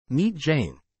Meet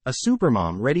Jane, a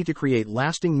supermom ready to create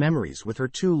lasting memories with her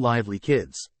two lively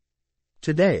kids.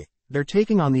 Today, they're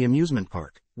taking on the amusement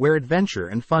park, where adventure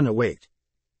and fun await.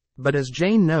 But as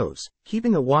Jane knows,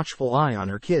 keeping a watchful eye on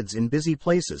her kids in busy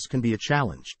places can be a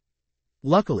challenge.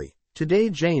 Luckily, today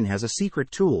Jane has a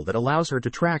secret tool that allows her to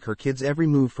track her kids' every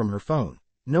move from her phone,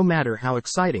 no matter how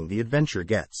exciting the adventure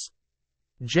gets.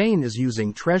 Jane is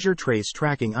using TreasureTrace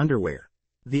tracking underwear,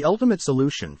 the ultimate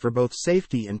solution for both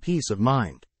safety and peace of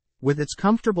mind. With its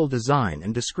comfortable design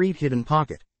and discreet hidden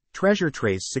pocket,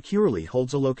 TreasureTrace securely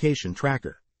holds a location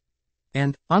tracker.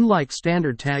 And, unlike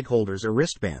standard tag holders or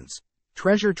wristbands,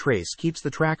 TreasureTrace keeps the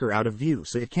tracker out of view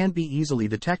so it can't be easily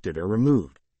detected or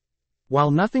removed. While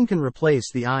nothing can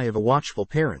replace the eye of a watchful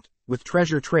parent, with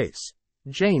TreasureTrace,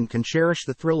 Jane can cherish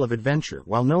the thrill of adventure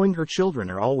while knowing her children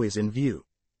are always in view,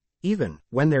 even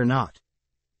when they're not.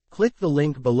 Click the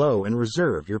link below and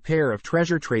reserve your pair of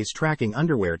TreasureTrace tracking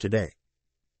underwear today.